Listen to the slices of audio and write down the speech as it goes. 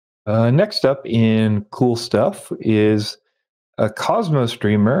Next up in cool stuff is a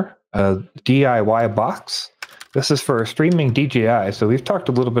Cosmostreamer, a DIY box. This is for streaming DJI. So we've talked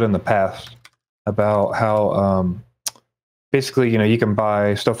a little bit in the past about how basically, you can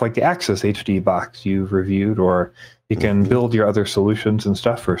buy stuff like the Axis HD box you've reviewed, or you can build your other solutions and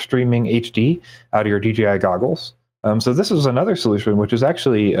stuff for streaming HD out of your DJI goggles. So this is another solution which is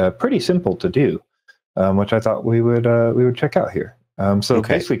actually pretty simple to do, which I thought we would check out here.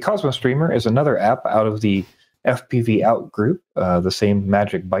 Basically, Cosmostreamer is another app out of the FPV Out group, the same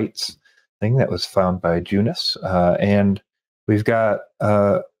Magic Bytes thing that was found by Junus, and we've got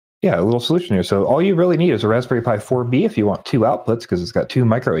a little solution here. So all you really need is a Raspberry Pi 4B if you want two outputs, because it's got two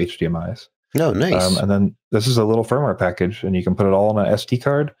micro HDMIs. Oh, nice. And then this is a little firmware package, and you can put it all on an SD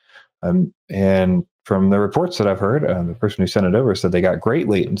card. And from the reports that I've heard, the person who sent it over said they got great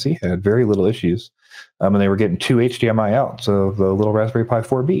latency, had very little issues, and they were getting two HDMI out, so the little Raspberry Pi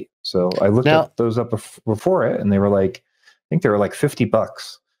 4B. So I looked up those up before it, and they were like, I think they were like $50.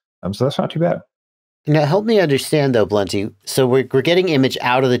 So that's not too bad. Now help me understand though, Blunty. So we're getting image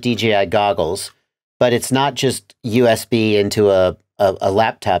out of the DJI goggles, but it's not just USB into a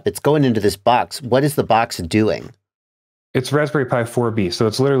laptop. It's going into this box. What is the box doing? It's Raspberry Pi 4B, so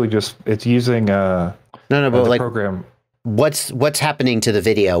it's literally just using but like program. What's happening to the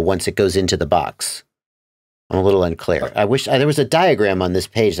video once it goes into the box? I'm a little unclear. I wish there was a diagram on this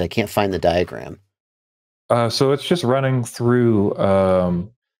page. I can't find the diagram. So it's just running through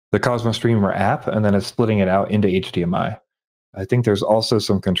the Cosmostreamer app, and then it's splitting it out into HDMI. I think there's also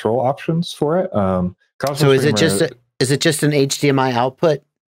some control options for it. So is it just an HDMI output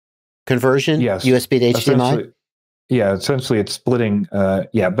conversion? Yes, USB to HDMI. Essentially it's splitting,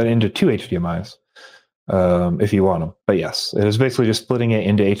 but into two HDMIs if you want them. But yes, it is basically just splitting it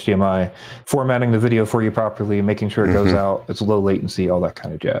into HDMI, formatting the video for you properly, making sure it goes out, it's low latency, all that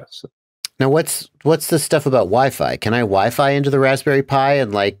kind of jazz. So. Now, what's the stuff about Wi-Fi? Can I Wi-Fi into the Raspberry Pi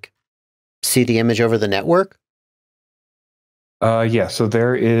and like see the image over the network? So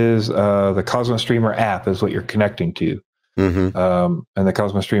there is the Cosmostreamer app is what you're connecting to. And the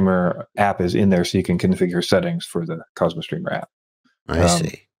Cosmostreamer app is in there, so you can configure settings for the Cosmostreamer app. I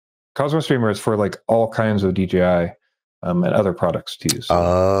see. Cosmostreamer is for like all kinds of DJI and other products too. So.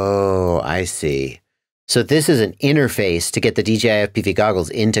 Oh, I see. So this is an interface to get the DJI FPV goggles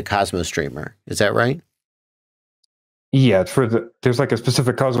into Cosmostreamer. Is that right? Yeah, there's like a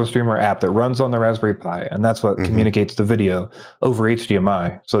specific Cosmostreamer app that runs on the Raspberry Pi, and that's what communicates the video over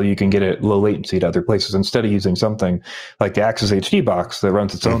HDMI, so you can get it low latency to other places instead of using something like the Axis HD box that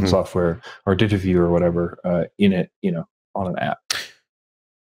runs its own software or DigiView or whatever in it, on an app.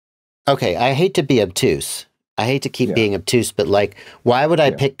 Okay, I hate to be obtuse. I hate to keep being obtuse, but like, why would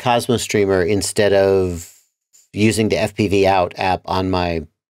I pick Cosmostreamer instead of using the FPV Out app on my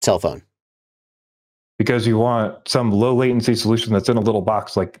cell phone? Because you want some low latency solution that's in a little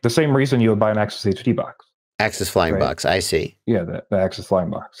box, like the same reason you would buy an Axis HD box. Axis Flying Box, I see. Yeah, the Axis Flying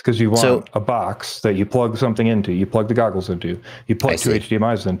Box. Because you want a box that you plug something into, you plug the goggles into, you plug two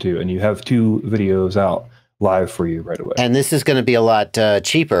HDMIs into, and you have two videos out live for you right away. And this is going to be a lot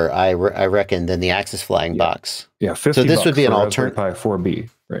cheaper, I reckon, than the Axis Flying Box. Yeah, 50 So this would be an alternative. Pi 4B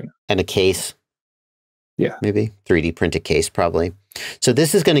right now. And a case. Yeah. Maybe 3D printed case, probably. So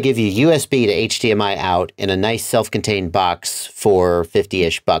this is going to give you USB to HDMI out in a nice self-contained box for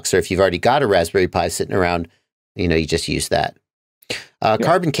 50-ish bucks. Or if you've already got a Raspberry Pi sitting around, you just use that.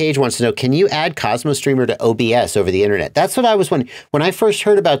 Carbon Cage wants to know, can you add Cosmostreamer to OBS over the internet? That's what I was wondering. When I first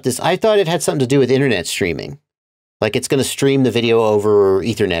heard about this, I thought it had something to do with internet streaming. Like it's going to stream the video over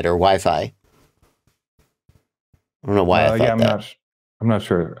Ethernet or Wi-Fi. I don't know why I thought that. I'm not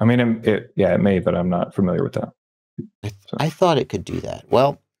sure. I mean, it may, but I'm not familiar with that. I thought it could do that.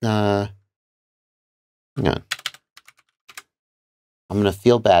 Well, hang on. I'm going to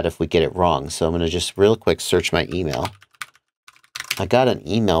feel bad if we get it wrong, so I'm going to just real quick search my email. I got an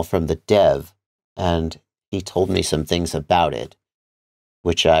email from the dev, and he told me some things about it,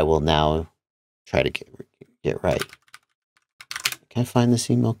 which I will now try to get right. Can I find this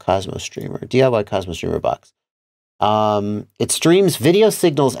email? Cosmostreamer. DIY Cosmostreamer box. It streams video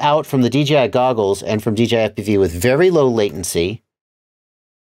signals out from the DJI goggles and from DJI FPV with very low latency.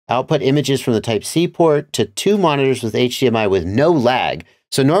 Output images from the Type-C port to two monitors with HDMI with no lag.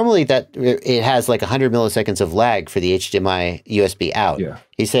 So normally it has like 100 milliseconds of lag for the HDMI USB out. Yeah.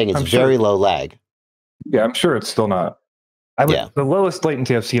 He's saying it's very low lag. Yeah, I'm sure it's still not. The lowest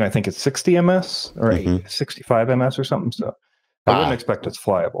latency I've seen, I think, is 60 ms or 65 ms or something. So I wouldn't expect it's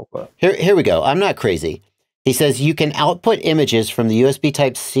flyable. But here we go. I'm not crazy. He says you can output images from the USB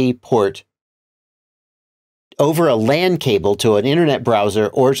Type-C port over a LAN cable to an internet browser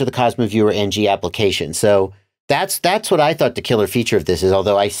or to the CosmoViewer NG application. So that's what I thought the killer feature of this is,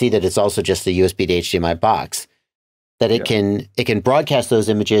 although I see that it's also just a USB to HDMI box, that it can broadcast those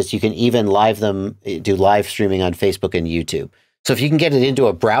images. You can even do live streaming on Facebook and YouTube. So if you can get it into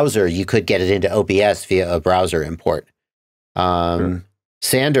a browser, you could get it into OBS via a browser import. Sure.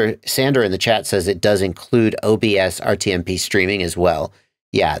 Sander in the chat says it does include OBS RTMP streaming as well.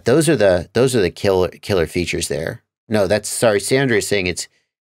 Yeah, those are the killer features there. No, Sander is saying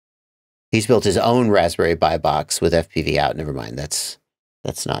he's built his own Raspberry Pi box with FPV out. Never mind. That's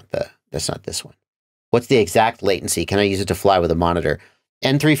not this one. What's the exact latency? Can I use it to fly with a monitor?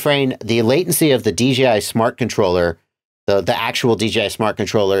 N3 Frame, the latency of the DJI Smart Controller, the actual DJI Smart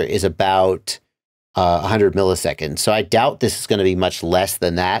Controller is about 100 milliseconds. So I doubt this is going to be much less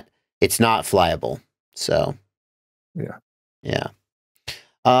than that. It's not flyable. So yeah.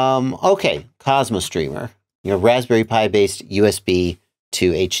 Okay, Cosmostreamer, Raspberry Pi based USB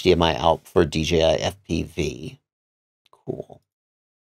to HDMI out for DJI FPV.